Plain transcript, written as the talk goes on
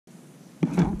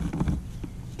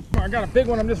I got a big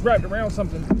one. I'm just wrapped around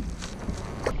something.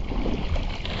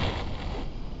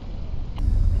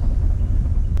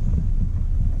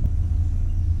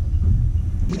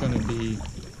 It's going to be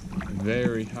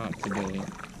very hot today.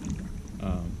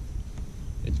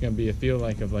 It's going to be a feel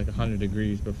like 100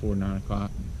 degrees before 9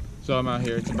 o'clock. So I'm out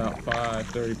here. It's about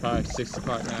 5:30, probably 6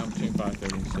 o'clock now, between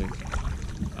 5:30 and 6.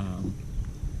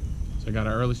 So I got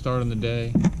an early start on the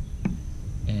day,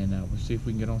 and we'll see if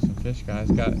we can get on some fish, guys.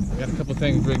 We got a couple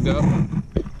things rigged up.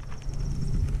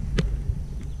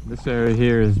 This area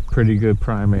here is a pretty good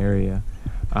prime area.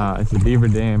 It's a beaver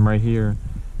dam right here,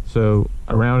 so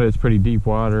around it it's pretty deep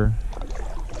water,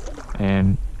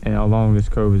 and along this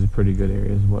cove is a pretty good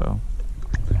area as well.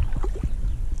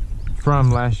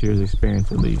 From last year's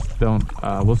experience, at least.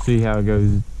 We'll see how it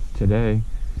goes today.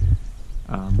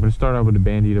 I'm gonna start out with the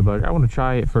Bandito Bug. I want to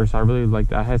try it first. I really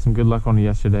liked it. I had some good luck on it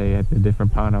yesterday at the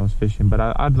different pond I was fishing, but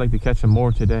I'd like to catch some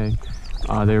more today.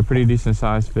 They were pretty decent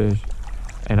sized fish,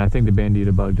 and I think the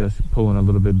Bandito Bug does pull in a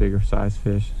little bit bigger sized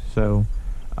fish. So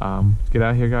get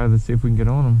out here, guys. Let's see if we can get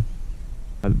on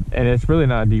them. And it's really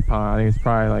not a deep pond. I think it's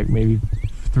probably like maybe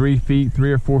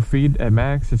 3 or 4 feet at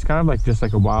max. It's kind of like just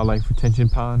like a wildlife retention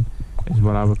pond is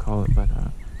what I would call it. But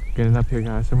getting up here,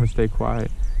 guys, I'm gonna stay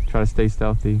quiet, try to stay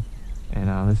stealthy, and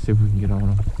let's see if we can get on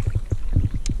them.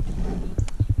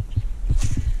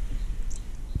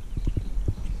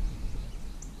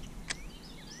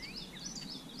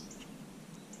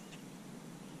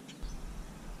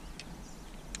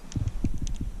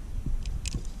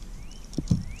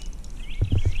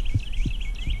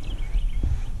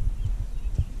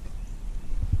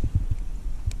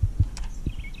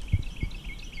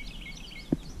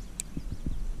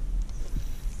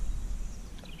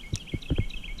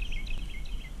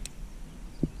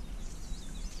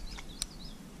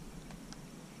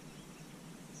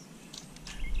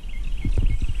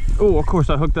 Oh, of course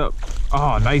I hooked up.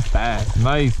 Oh, nice bass.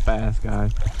 Nice bass,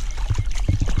 guys.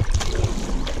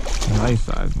 Nice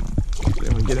size one. See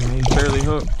if we get him. He's barely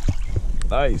hooked.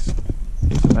 Nice.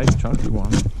 He's a nice chunky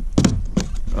one.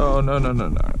 Oh, no, no, no,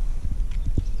 no.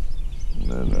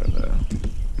 No, no, no.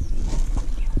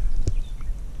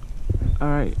 All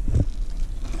right.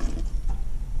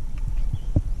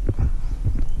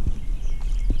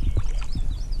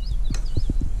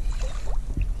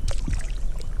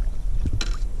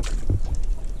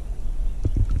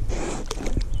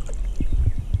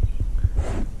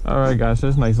 Alright, guys, so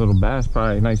this nice little bass,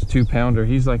 probably a nice 2-pounder.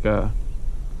 He's like a,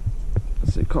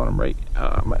 let's see, caught him right.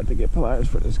 I might have to get pliers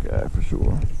for this guy for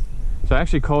sure. So I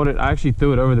actually caught it, I actually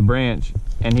threw it over the branch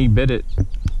and he bit it.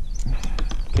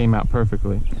 Came out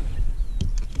perfectly.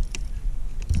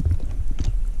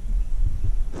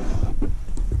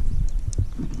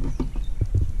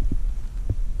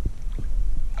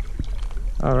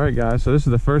 Alright, guys, so this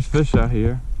is the first fish out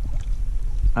here.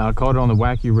 I caught it on the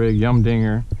wacky rig, Yum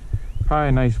Dinger. Probably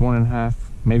a nice 1.5,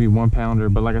 maybe 1-pounder.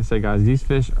 But like I say, guys, these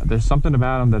fish, there's something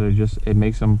about them that are just, it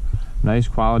makes them nice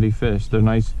quality fish. They're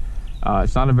nice.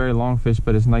 It's not a very long fish,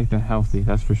 but it's nice and healthy,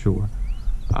 that's for sure.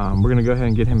 We're gonna go ahead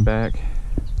and get him back,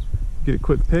 get a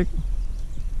quick pick.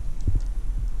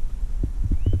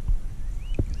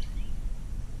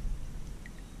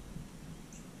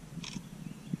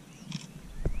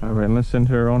 All right, let's send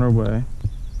her on her way.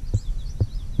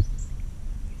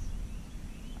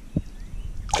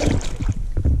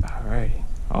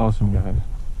 Awesome, guys.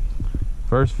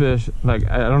 First fish, like,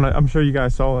 I don't know, I'm sure you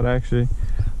guys saw it actually,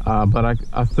 but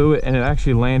I threw it and it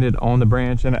actually landed on the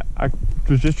branch, and I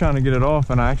was just trying to get it off,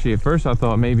 and I actually, at first I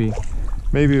thought maybe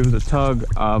it was a tug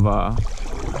of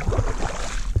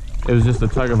it was just a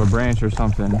tug of a branch or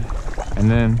something, and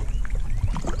then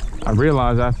I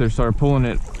realized after I started pulling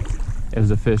it, it was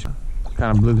a fish.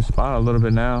 Kind of blew the spot a little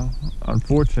bit now,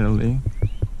 unfortunately.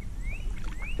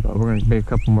 But we're gonna make a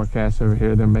couple more casts over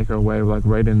here, then make our way like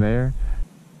right in there.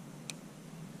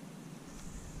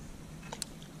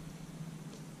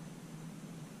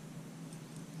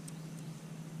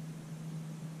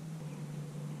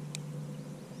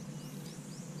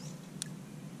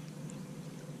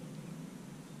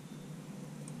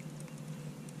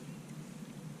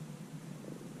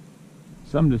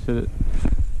 Some just hit it.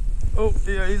 Oh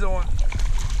yeah, he's on.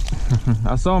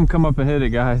 I saw him come up and hit it,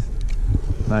 guys.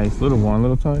 Nice little one,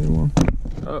 little tiny one.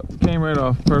 Oh, came right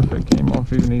off, perfect. Came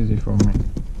off even easy for me.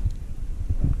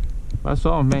 I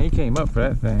saw him, man, he came up for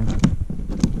that thing.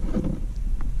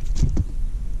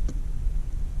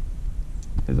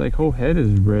 His like whole head is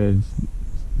red. It's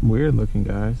weird looking,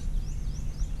 guys.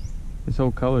 His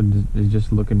whole color is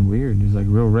just looking weird. He's like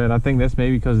real red. I think that's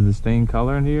maybe because of the stained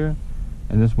color in here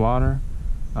and this water.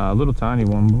 A little tiny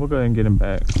one, but we'll go ahead and get him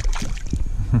back.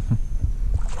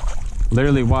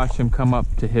 literally watched him come up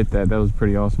to hit that. That was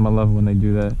pretty awesome. I love when they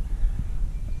do that.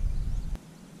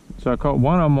 So I caught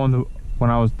one of them on when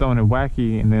I was throwing it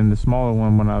wacky, and then the smaller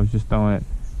one when I was just throwing it.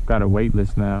 Got a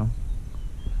weightless now.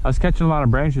 I was catching a lot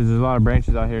of branches. There's a lot of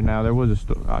branches out here now. There was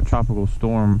a tropical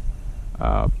storm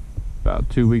about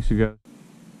 2 weeks ago.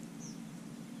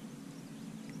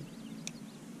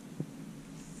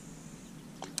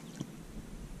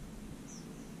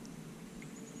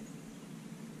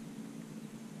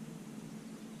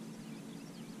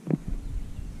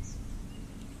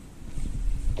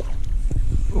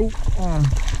 Oh,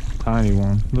 tiny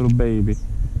one, little baby,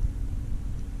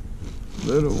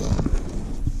 little one.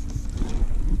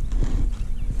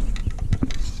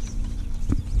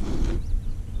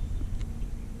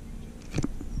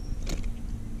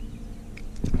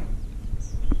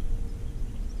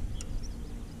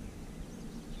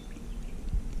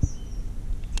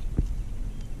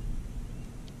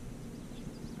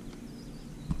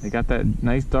 They got that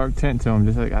nice dark tint to them.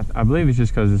 Just like I believe it's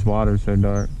just because this water is so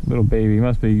dark. Little baby, he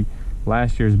must be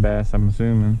last year's bass, I'm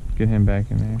assuming. Get him back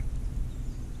in there.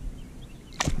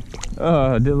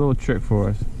 Oh, did a little trick for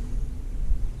us.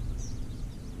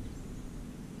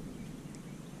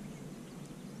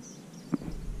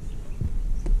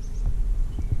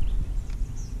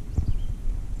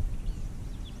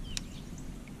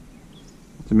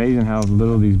 It's amazing how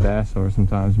little these bass are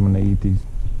sometimes when they eat these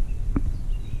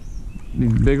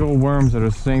big old worms that are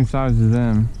the same size as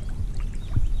them.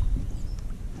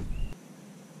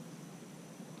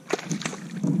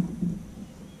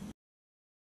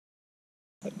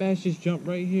 That bass just jumped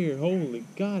right here. Holy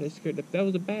God, it scared. That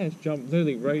was a bass jumped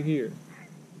literally right here.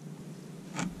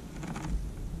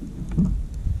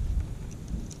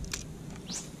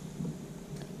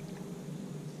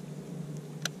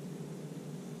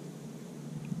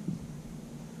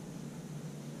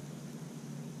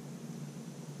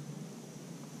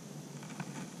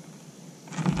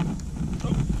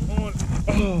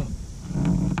 Oh,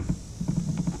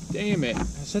 damn it. I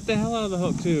set the hell out of the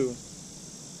hook too.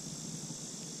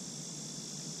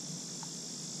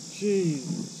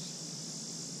 Jesus.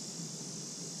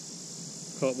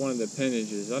 Caught one of the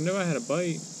appendages. I knew I had a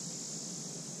bite.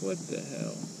 What the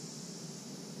hell?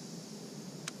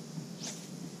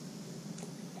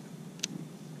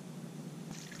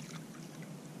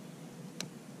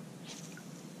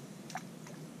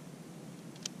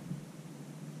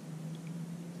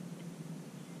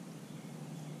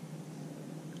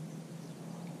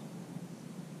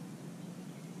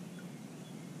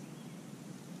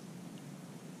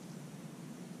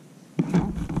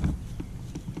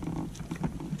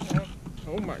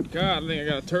 Oh my God, I think I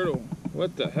got a turtle.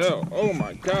 What the hell? Oh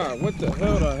my God, what the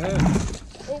hell do I have?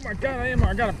 Oh my God,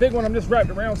 I got a big one. I'm just wrapped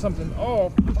around something. Oh,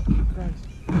 fucking Christ.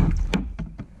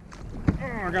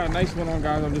 Oh, I got a nice one on,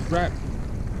 guys. I'm just wrapped.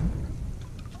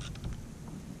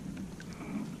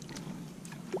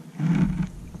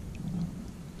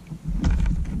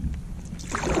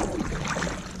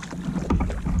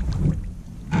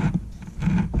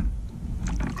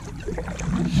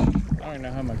 I don't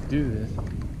know how I'm gonna do this.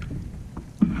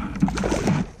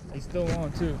 He's still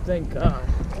on too, thank God.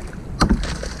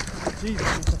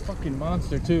 Jesus, it's a fucking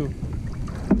monster too.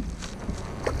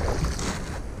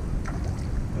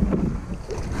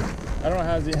 I don't know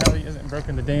how he hasn't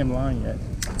broken the damn line yet.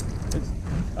 It's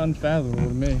unfathomable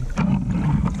to me.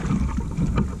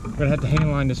 I'm gonna have to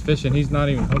hang line this fish and he's not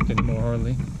even hooked anymore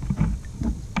hardly.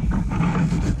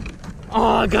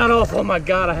 Oh, I got off. Oh my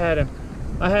God, I had him.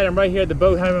 I had him right here at the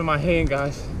boat, had him in my hand,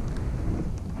 guys.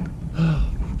 Oh,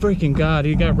 freaking God,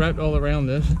 he got wrapped all around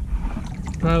this.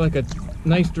 Probably like a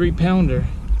nice 3-pounder.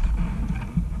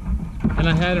 And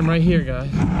I had him right here,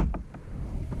 guys.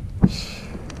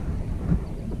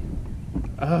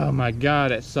 Oh my God,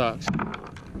 that sucks.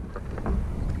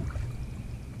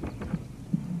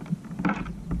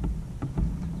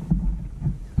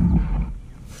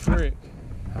 Frick.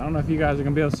 I don't know if you guys are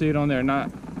gonna be able to see it on there or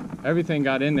not. Everything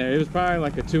got in there. It was probably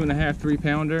like a 2.5,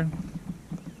 3-pounder.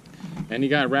 And he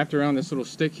got wrapped around this little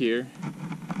stick here.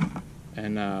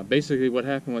 And basically what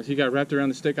happened was he got wrapped around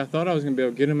the stick. I thought I was gonna be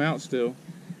able to get him out still.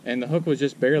 And the hook was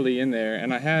just barely in there.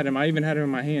 And I had him, I even had him in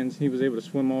my hands. He was able to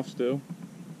swim off still.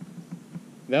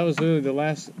 That was literally the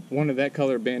last one of that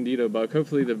color bandito bug.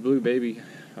 Hopefully the blue baby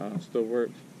still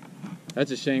works.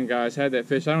 That's a shame, guys. Had that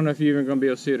fish. I don't know if you're even gonna be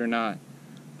able to see it or not.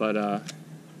 But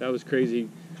that was crazy.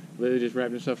 Literally just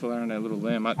wrapped himself around that little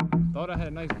limb. I thought I had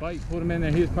a nice bite, pulled him in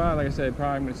there. He was probably, like I said,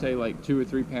 probably I'm gonna say like 2 or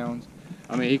 3 pounds.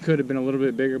 I mean, he could have been a little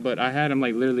bit bigger, but I had him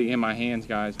like literally in my hands,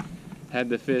 guys. Had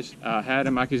the fish, had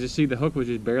him, I could just see the hook was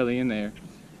just barely in there.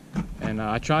 And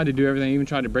I tried to do everything, even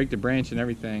tried to break the branch and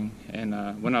everything. And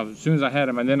as soon as I had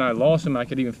him, and then I lost him, I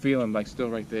could even feel him like still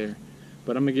right there.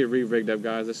 But I'm gonna get re-rigged up,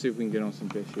 guys. Let's see if we can get on some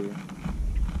fish here.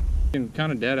 It's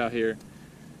kind of dead out here,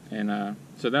 and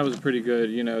so that was pretty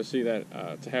good. You know, see that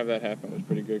to have that happen was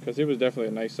pretty good because it was definitely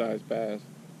a nice sized bass.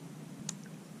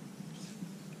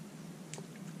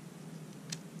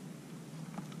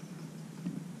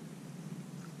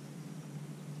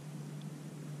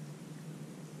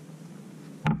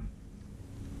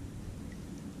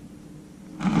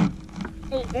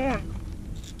 Oh, on!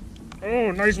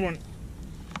 Oh, nice one!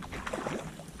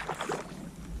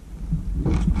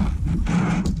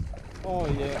 Oh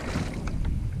yeah!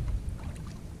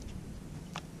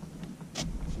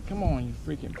 Come on, you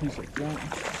freaking piece of junk!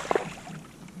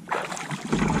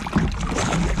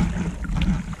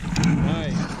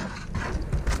 Nice,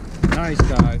 nice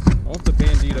guys! Off the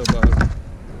Bandito Bug.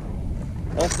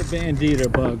 Off the Bandito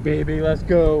Bug, baby. Let's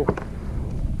go!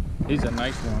 He's a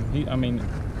nice one. I mean.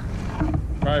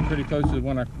 Probably pretty close to the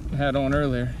one I had on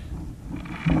earlier.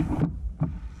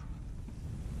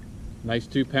 Nice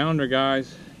 2-pounder,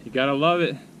 guys. You gotta love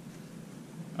it.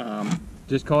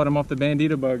 Just caught him off the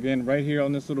Bandito Bug again, right here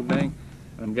on this little bank.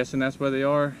 And I'm guessing that's where they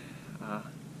are.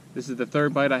 This is the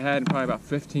third bite I had in probably about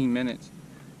 15 minutes.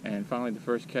 And finally the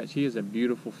first catch. He is a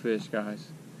beautiful fish, guys.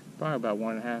 Probably about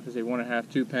 1.5, I say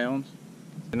 1.5, 2 pounds.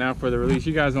 And now for the release,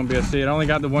 you guys won't be able to see it. I only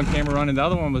got the one camera running. The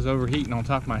other one was overheating on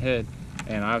top of my head.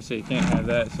 And obviously you can't have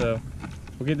that, so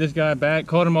we'll get this guy back.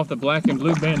 Caught him off the black and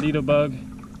blue Bandito Bug.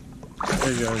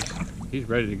 There he goes. He's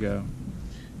ready to go.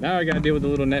 Now I gotta deal with the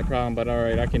little net problem, but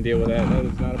alright, I can deal with that. That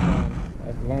is not a problem.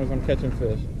 As long as I'm catching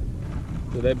fish.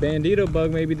 So that Bandito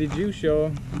Bug may be the juice,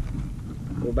 y'all.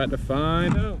 We're about to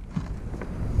find out.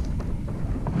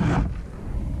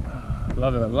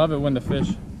 Love it. I love it when the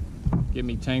fish get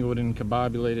me tangled and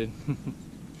combobulated.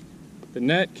 The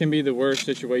net can be the worst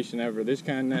situation ever. This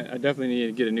kind of net, I definitely need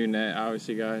to get a new net,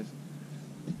 obviously, guys.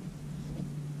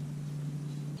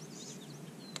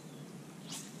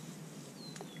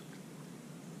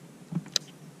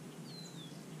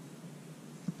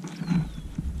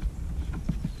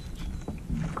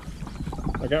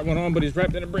 I got one on, but he's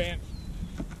wrapped in a branch.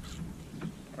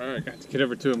 Alright, got to get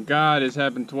over to him. God, it's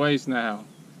happened twice now.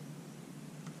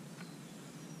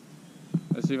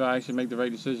 Let's see if I actually make the right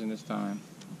decision this time.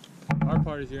 Hard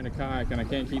part is you're in a kayak and I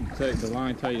can't keep the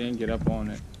line tight and get up on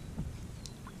it.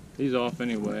 He's off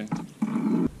anyway.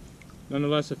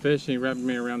 Nonetheless, a fish and he wrapped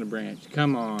me around the branch.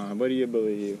 Come on, what do you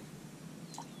believe?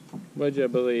 What'd you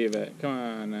believe it? Come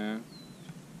on now.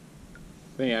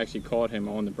 I think I actually caught him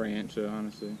on the branch, so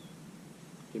honestly.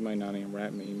 He might not even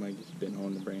wrap me, he might just been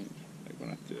on the branch. Like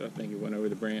when I think it went over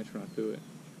the branch when I threw it.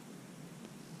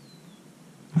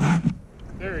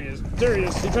 There he is, there he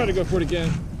is. He tried to go for it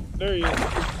again. There he is.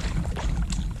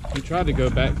 He tried to go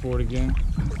back for it again.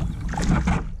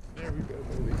 There we go,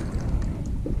 baby.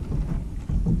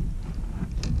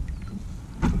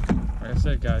 Like I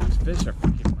said, guys, these fish are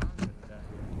freaking monsters out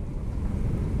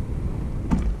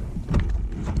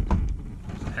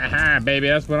here. Haha, baby,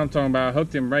 that's what I'm talking about. I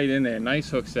hooked him right in there. Nice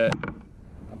hook set.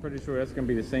 I'm pretty sure that's gonna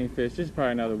be the same fish. This is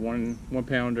probably another one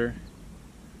pounder.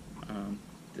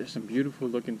 There's some beautiful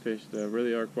looking fish. There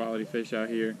really are quality fish out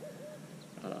here.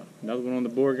 Another one on the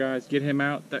board, guys. Get him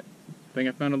out. I think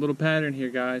I found a little pattern here,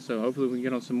 guys. So hopefully we can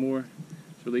get on some more.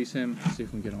 Let's release him. Let's see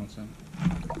if we can get on some.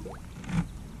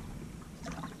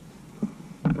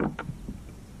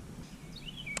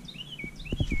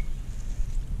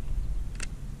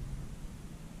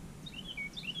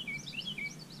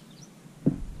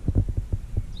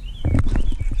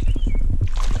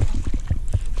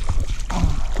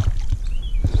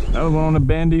 Another one on the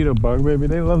Bandito Bug, baby.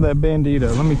 They love that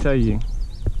Bandito, let me tell you.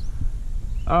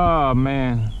 Oh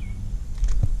man.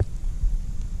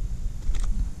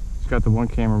 It's got the one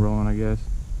camera rolling, I guess.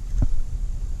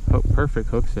 Oh, perfect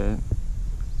hook set.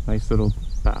 Nice little,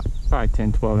 probably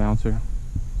 10, 12 ouncer.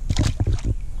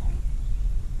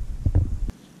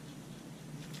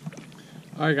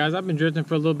 Alright guys, I've been drifting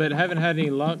for a little bit. I haven't had any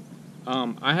luck.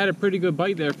 I had a pretty good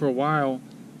bite there for a while.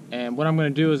 And what I'm going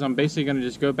to do is I'm basically going to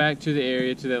just go back to the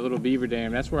area, to that little beaver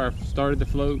dam. That's where I started the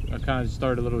float. I kind of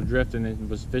started a little drift and then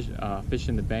was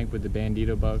fishing the bank with the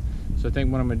Bandito Bug. So I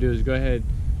think what I'm going to do is go ahead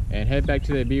and head back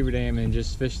to that beaver dam and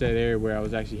just fish that area where I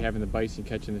was actually having the bites and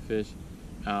catching the fish.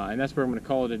 And that's where I'm going to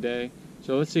call it a day.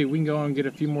 So let's see if we can go on and get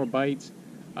a few more bites.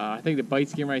 I think the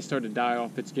bite's getting ready to start to die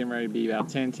off. It's getting ready to be about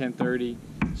 10:30.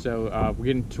 So we're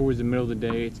getting towards the middle of the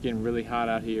day. It's getting really hot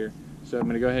out here. So I'm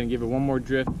going to go ahead and give it one more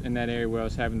drift in that area where I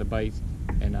was having the bites,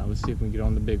 and let's see if we can get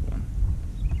on the big one.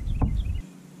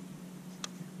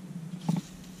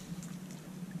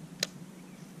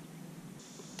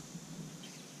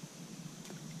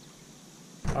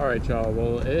 Alright y'all,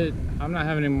 well I'm not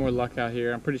having any more luck out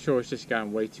here. I'm pretty sure it's just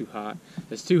gotten way too hot.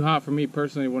 It's too hot for me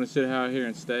personally to want to sit out here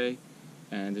and stay,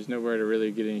 and there's nowhere to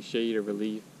really get any shade or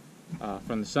relief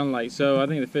from the sunlight. So I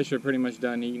think the fish are pretty much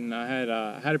done eating. I had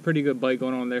a pretty good bite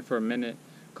going on there for a minute.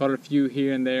 Caught a few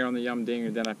here and there on the yum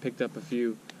dinger, then I picked up a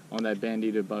few on that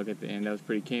bandito bug at the end. That was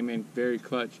pretty, came in very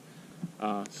clutch.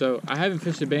 So I haven't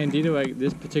fished a bandito at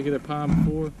this particular pond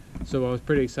before, so I was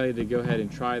pretty excited to go ahead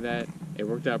and try that. It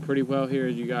worked out pretty well here,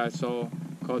 as you guys saw.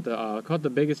 Caught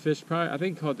the biggest fish, probably. I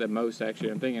think caught the most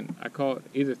actually. I'm thinking I caught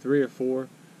either 3 or 4.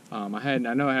 I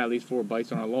know I had at least 4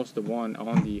 bites on. I lost the one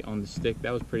on the stick.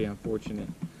 That was pretty unfortunate.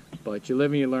 But you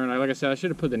live and you learn. Like I said, I should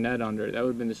have put the net under it. That would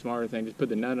have been the smarter thing. Just put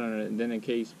the net under it, and then in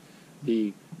case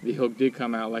the hook did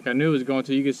come out, like I knew it was going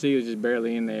to. You could see it was just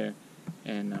barely in there.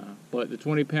 And but the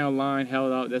 20-pound line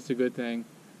held out. That's a good thing.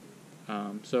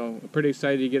 So I'm pretty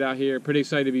excited to get out here. Pretty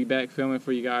excited to be back filming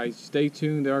for you guys. Stay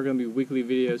tuned. There are going to be weekly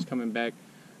videos coming back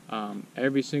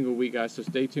every single week, guys. So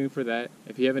stay tuned for that.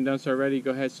 If you haven't done so already,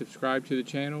 go ahead and subscribe to the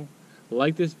channel,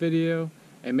 like this video,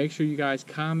 and make sure you guys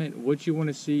comment what you want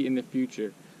to see in the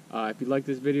future. If you like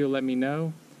this video, let me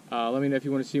know. Let me know if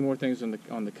you want to see more things on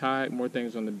the kayak, more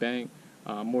things on the bank,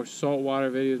 more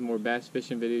saltwater videos, more bass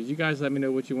fishing videos. You guys let me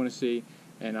know what you want to see,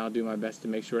 and I'll do my best to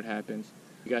make sure it happens.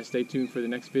 You guys stay tuned for the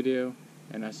next video,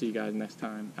 and I'll see you guys next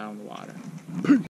time out on the water.